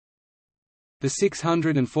The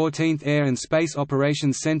 614th Air and Space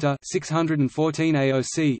Operations Center (614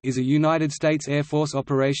 AOC) is a United States Air Force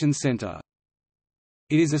operations center.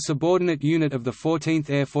 It is a subordinate unit of the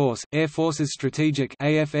 14th Air Force, Air Forces Strategic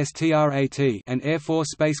 (AFSTRAT) and Air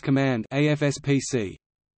Force Space Command (AFSPC).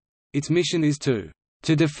 Its mission is to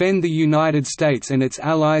defend the United States and its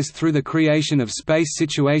allies through the creation of space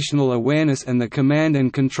situational awareness and the command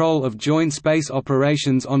and control of joint space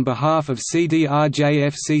operations on behalf of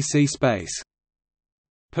CDRJFCC Space.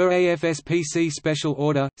 Per AFSPC Special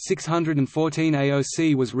Order, 614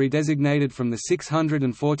 AOC was redesignated from the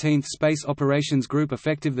 614th Space Operations Group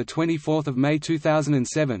effective 24 May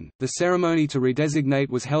 2007. The ceremony to redesignate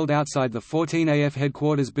was held outside the 14AF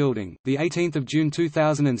Headquarters Building, 18 June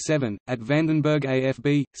 2007, at Vandenberg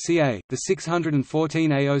AFB, CA. The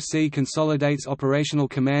 614 AOC consolidates operational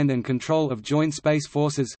command and control of Joint Space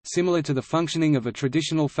Forces, similar to the functioning of a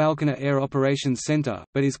traditional Falconer Air Operations Center,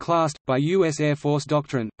 but is classed, by U.S. Air Force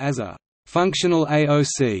doctrine, as a functional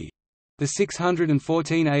AOC. The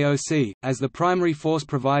 614 AOC, as the primary force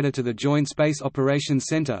provider to the Joint Space Operations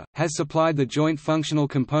Center, has supplied the Joint Functional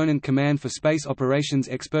Component Command for Space Operations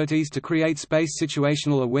expertise to create space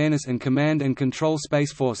situational awareness and command and control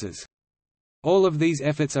space forces. All of these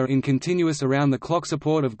efforts are in continuous around-the-clock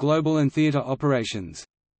support of global and theater operations.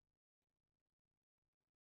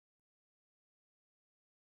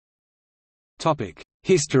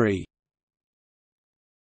 History.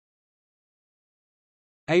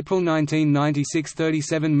 April 1996 –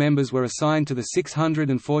 37 members were assigned to the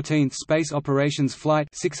 614th Space Operations Flight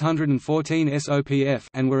 614 SOPF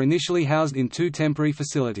and were initially housed in two temporary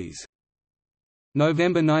facilities.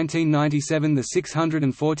 November 1997 – The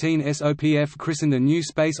 614 SOPF christened a new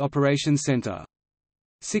Space Operations Center.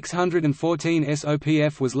 614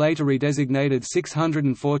 SOPF was later redesignated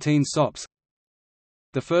 614 SOPS.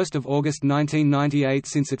 1 August 1998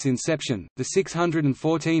 Since its inception, the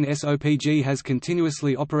 614 SOPG has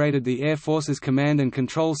continuously operated the Air Force's Command and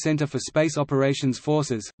Control Center for Space Operations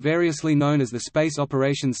Forces, variously known as the Space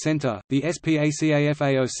Operations Center, the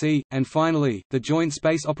SPACAF-AOC, and finally, the Joint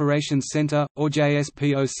Space Operations Center, or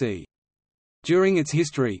JSPOC. During its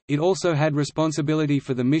history, it also had responsibility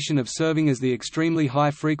for the mission of serving as the extremely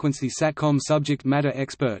high-frequency SATCOM subject matter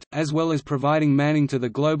expert, as well as providing manning to the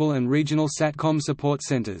global and regional SATCOM support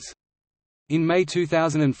centers. In May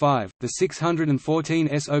 2005, the 614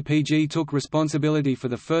 SOPG took responsibility for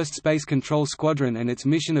the 1st Space Control Squadron and its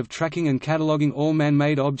mission of tracking and cataloging all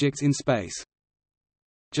man-made objects in space.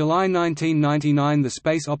 July 1999 – The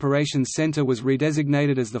Space Operations Center was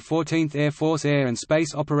redesignated as the 14th Air Force Air and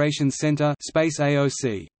Space Operations Center Space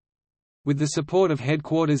AOC. With the support of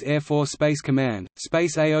Headquarters Air Force Space Command,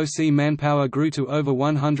 Space AOC manpower grew to over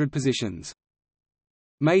 100 positions.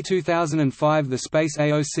 May 2005 – The Space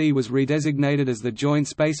AOC was redesignated as the Joint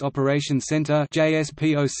Space Operations Center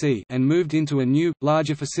JSPOC and moved into a new,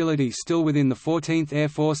 larger facility still within the 14th Air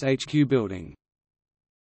Force HQ building.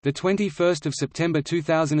 21 September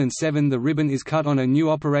 2007 The ribbon is cut on a new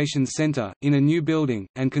operations center, in a new building,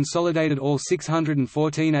 and consolidated all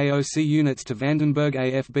 614 AOC units to Vandenberg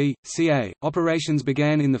AFB, CA. Operations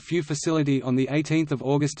began in the FU facility on 18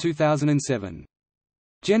 August 2007.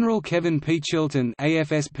 General Kevin P. Chilton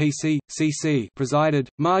AFSPC, CC presided,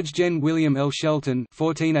 Marge Gen William L. Shelton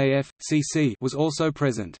 14AF, CC was also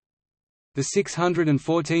present. The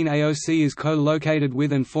 614 AOC is co-located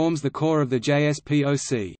with and forms the core of the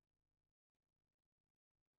JSPOC.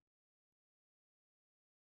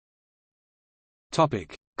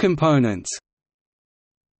 Components.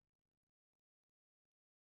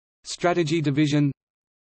 Strategy Division,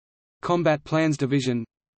 Combat Plans Division,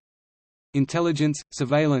 Intelligence,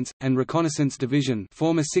 Surveillance, and Reconnaissance Division,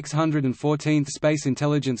 former 614th Space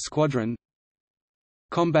Intelligence Squadron,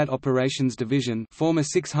 Combat Operations Division, former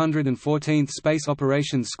 614th Space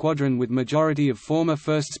Operations Squadron with majority of former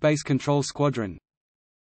 1st Space Control Squadron.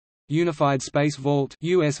 Unified Space Vault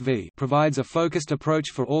 (USV) provides a focused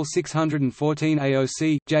approach for all 614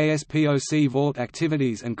 AOC, JSPOC vault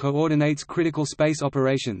activities and coordinates critical space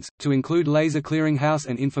operations, to include laser clearinghouse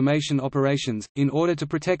and information operations, in order to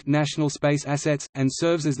protect national space assets, and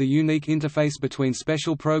serves as the unique interface between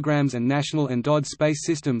special programs and national and DoD space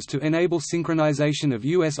systems to enable synchronization of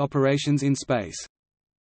U.S. operations in space.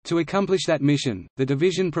 To accomplish that mission, the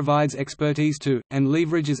division provides expertise to, and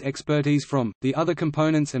leverages expertise from, the other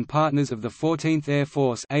components and partners of the 14th Air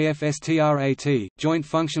Force AFSTRAT, Joint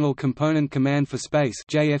Functional Component Command for Space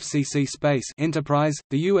JFCC Space Enterprise.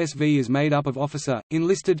 The USV is made up of officer,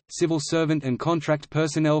 enlisted, civil servant and contract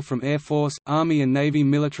personnel from Air Force, Army and Navy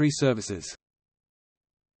military services.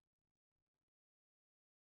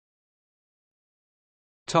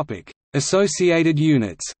 Associated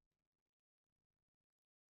units.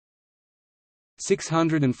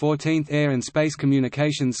 614th Air and Space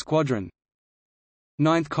Communications Squadron,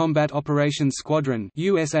 9th Combat Operations Squadron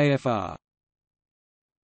USAFR.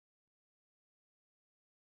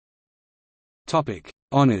 Topic: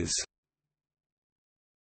 Honors.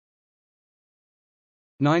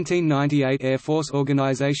 1998 Air Force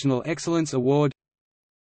Organizational Excellence Award,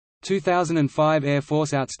 2005 Air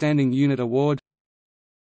Force Outstanding Unit Award,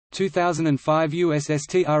 2005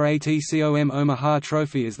 USSTRATCOM Omaha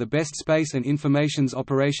Trophy as the Best Space and Informations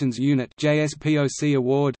Operations Unit JSPOC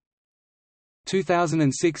Award,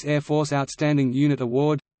 2006 Air Force Outstanding Unit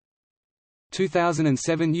Award,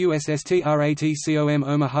 2007 USSTRATCOM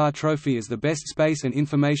Omaha Trophy as the Best Space and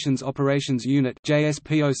Informations Operations Unit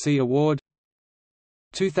JSPOC Award,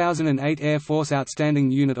 2008 Air Force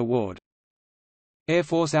Outstanding Unit Award, Air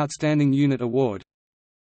Force Outstanding Unit Award,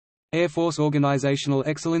 Air Force Organizational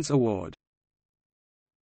Excellence Award.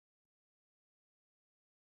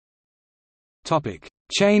 Topic: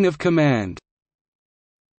 Chain of Command.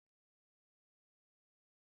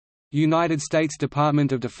 United States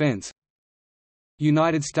Department of Defense,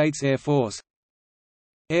 United States Air Force,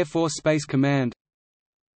 Air Force Space Command,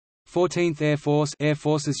 14th Air Force, Air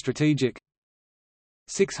Forces Strategic,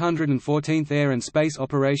 614th Air and Space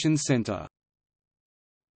Operations Center.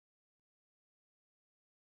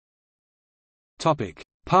 Topic: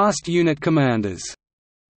 Past unit commanders.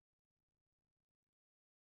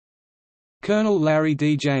 Colonel Larry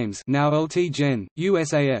D. James, now Lt. Gen.,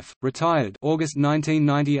 USAF, retired August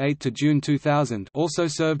 1998 to June 2000, also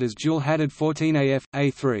served as dual-hatted 14AF,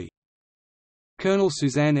 A3. Colonel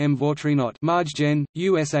Suzanne M. Vautrinot, Marge Gen.,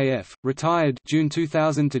 USAF, retired June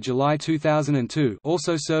 2000 to July 2002,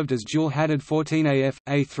 also served as dual-hatted 14AF,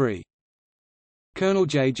 A3. Colonel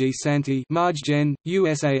J. G. Santee, Marge Gen.,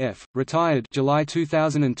 USAF, retired July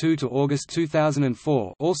 2002 to August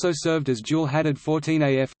 2004, also served as dual-hatted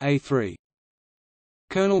 14AF, A3.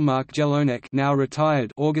 Colonel Mark Jelonek, now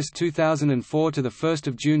retired August 2004 to the 1st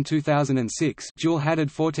of June 2006, dual-hatted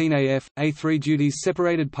 14AF, A3 duties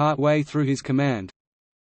separated part way through his command.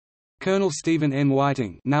 Colonel Stephen N.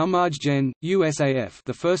 Whiting, now Marge Gen., USAF,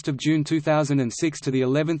 the 1st of June 2006 to the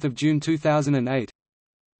 11th of June 2008.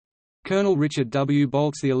 Colonel Richard W.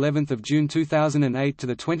 Bolts, the 11th of June 2008 to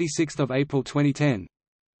the 26th of April 2010.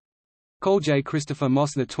 Col J. Christopher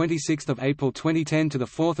Moss, the 26th of April 2010 to the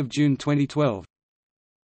 4th of June 2012.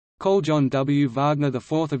 Col John W. Wagner, the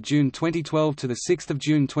 4th of June 2012 to the 6th of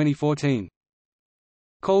June 2014.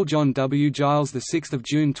 Col John W. Giles, the 6th of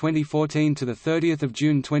June 2014 to the 30th of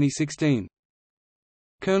June 2016.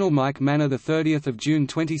 Colonel Mike Manor, the 30th of June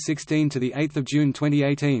 2016 to the 8th of June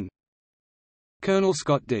 2018. Colonel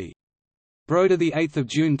Scott D. Broder, the 8th of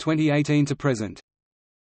June 2018 to present.